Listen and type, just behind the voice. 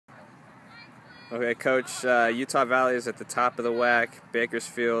Okay, Coach, Utah Valley is at the top of the WAC.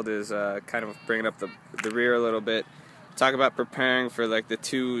 Bakersfield is kind of bringing up the rear a little bit. Talk about preparing for like the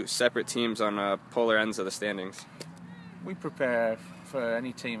two separate teams on polar ends of the standings. We prepare for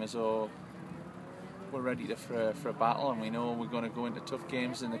any team as though we're ready for a battle, and we know we're going to go into tough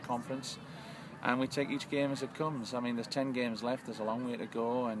games in the conference, and we take each game as it comes. I mean, there's 10 games left, there's a long way to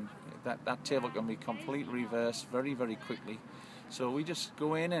go, and that table can be completely reversed very, very quickly. So we just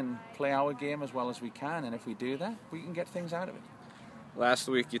go in and play our game as well as we can, and if we do that, we can get things out of it. Last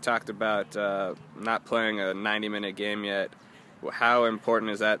week you talked about not playing a 90-minute game yet. How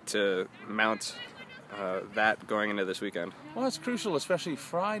important is that to mount that going into this weekend? Well, it's crucial, especially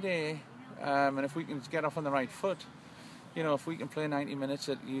Friday, and if we can get off on the right foot. You know, if we can play 90 minutes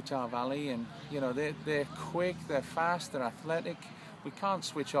at Utah Valley, and you know they're quick, they're fast, they're athletic. We can't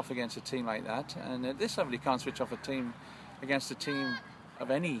switch off against a team like that, and at this level you can't switch off against a team of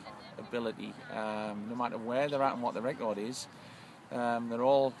any ability, no matter where they're at and what the record is. They're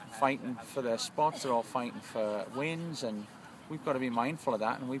all fighting for their spots, they're all fighting for wins, and we've got to be mindful of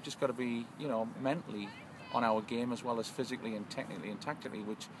that, and we've just got to be, you know, mentally on our game as well as physically and technically and tactically,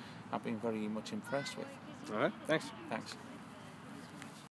 which I've been very much impressed with. All right, thanks. Thanks.